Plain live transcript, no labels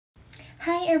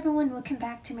Hi everyone, welcome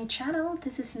back to my channel.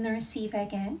 This is Nurse Eva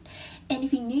again. And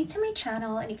if you're new to my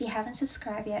channel and if you haven't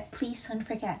subscribed yet, please don't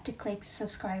forget to click the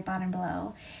subscribe button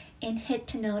below and hit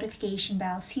the notification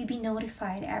bell so you'll be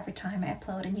notified every time I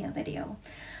upload a new video.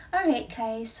 Alright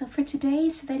guys, so for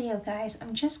today's video guys,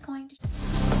 I'm just going to...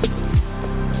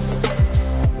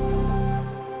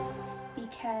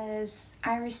 because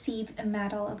I received a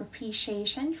Medal of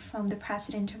Appreciation from the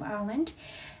President of Ireland,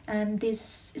 and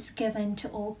this is given to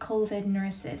all COVID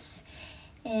nurses.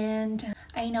 And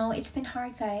I know it's been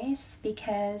hard guys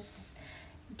because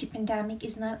the pandemic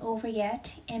is not over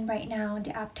yet, and right now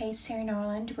the updates here in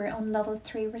Ireland, we're on level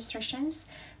 3 restrictions,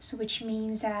 so which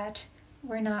means that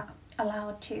we're not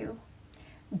allowed to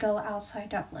go outside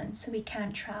Dublin, so we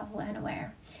can't travel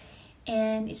anywhere.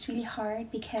 And it's really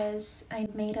hard because I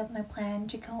made up my plan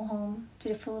to go home to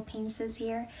the Philippines this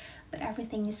year, but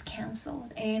everything is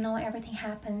cancelled, and I know everything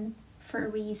happened for a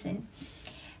reason,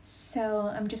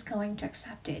 so I'm just going to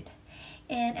accept it.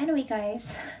 And anyway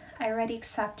guys, I already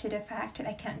accepted the fact that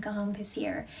I can't go home this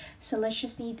year, so let's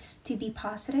just need to be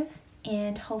positive,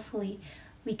 and hopefully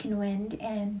we can win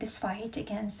in this fight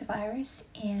against the virus,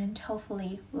 and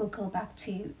hopefully we'll go back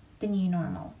to the new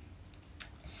normal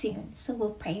soon, so we'll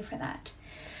pray for that.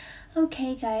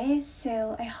 Okay guys,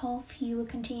 so I hope you will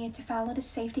continue to follow the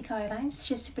safety guidelines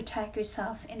just to protect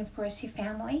yourself and of course your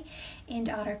family and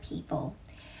other people.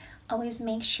 Always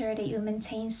make sure that you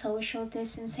maintain social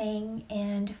distancing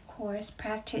and of course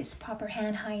practice proper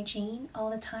hand hygiene all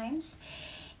the times,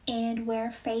 and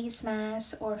wear face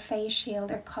masks or face shield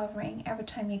or covering every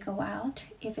time you go out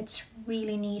if it's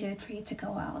really needed for you to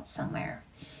go out somewhere.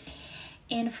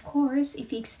 And of course,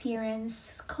 if you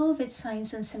experience COVID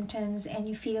signs and symptoms and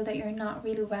you feel that you're not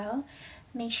really well,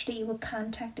 make sure that you will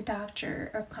contact the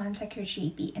doctor or contact your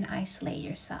GP and isolate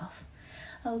yourself.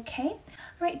 Okay?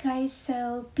 Alright guys,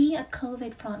 so being a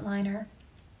COVID frontliner,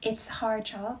 it's a hard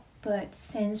job, but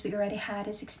since we already had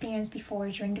this experience before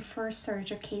during the first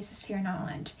surge of cases here in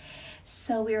Ireland,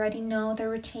 so we already know the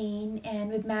routine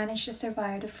and we've managed to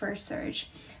survive the first surge.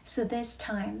 So this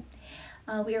time,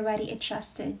 we already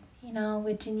adjusted, you know,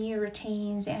 with the new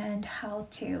routines and how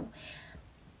to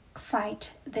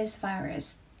fight this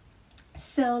virus.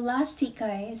 So last week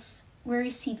guys, we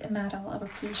received a Medal of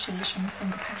Appreciation from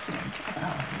the President of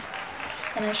Ireland,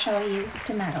 and I'll show you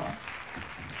the medal.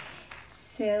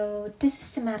 So this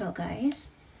is the medal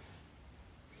guys,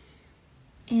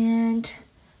 and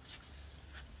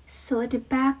so at the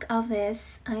back of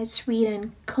this it's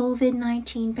written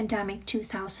COVID-19 Pandemic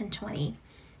 2020.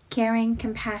 Caring,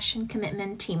 compassion,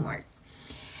 commitment, teamwork.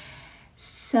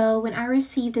 So when I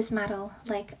received this medal,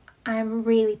 like, I'm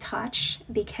really touched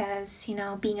because, you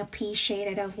know, being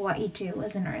appreciated of what you do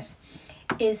as a nurse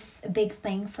is a big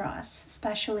thing for us.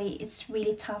 Especially, it's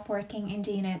really tough working in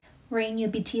the unit wherein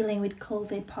you'll be dealing with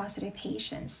COVID positive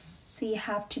patients. So you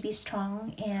have to be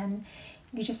strong and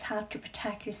you just have to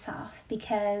protect yourself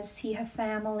because you have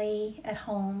family at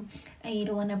home and you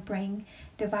don't want to bring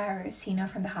the virus, you know,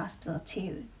 from the hospital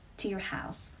to your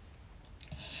house.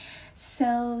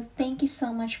 So thank you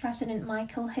so much President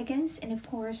Higgins, and of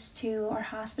course to our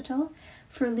hospital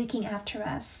for looking after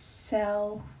us.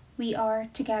 So we are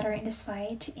together in this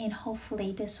fight and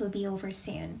hopefully this will be over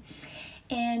soon.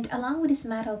 And along with this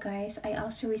medal guys, I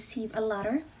also received a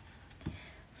letter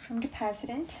from the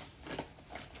President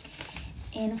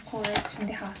and of course from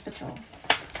the hospital.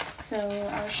 So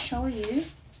I'll show you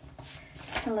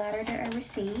the letter that I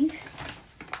received.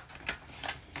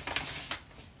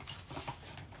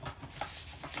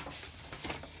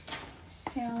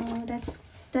 So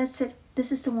that's it.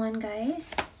 This is the one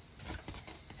guys.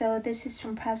 So this is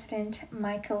from President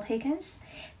Higgins,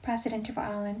 President of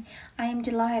Ireland. I am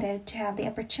delighted to have the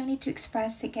opportunity to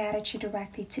express the gratitude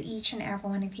directly to each and every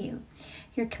one of you.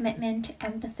 Your commitment,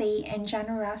 empathy, and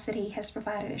generosity has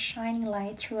provided a shining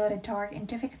light throughout a dark and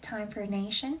difficult time for our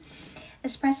nation.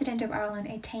 As President of Ireland,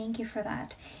 I thank you for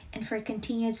that and for a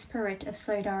continued spirit of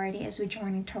solidarity as we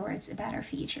journey towards a better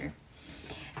future.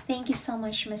 Thank you so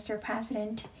much, Mr.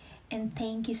 President, and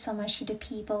thank you so much to the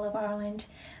people of Ireland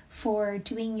for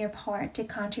doing your part to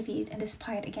contribute in this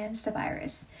fight against the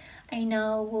virus. I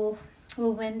know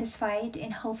we'll win this fight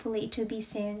and hopefully it will be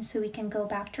soon so we can go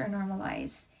back to our normal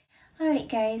lives. Alright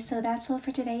guys, so that's all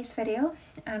for today's video.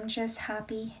 I'm just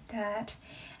happy that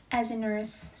as a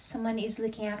nurse, someone is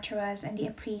looking after us and they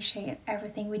appreciate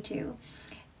everything we do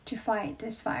to fight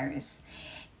this virus.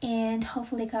 And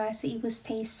hopefully guys that you will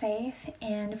stay safe,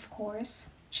 and of course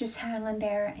just hang on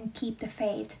there and keep the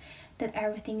faith that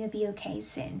everything will be okay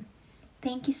soon.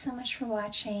 Thank you so much for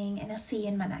watching, and I'll see you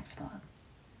in my next vlog.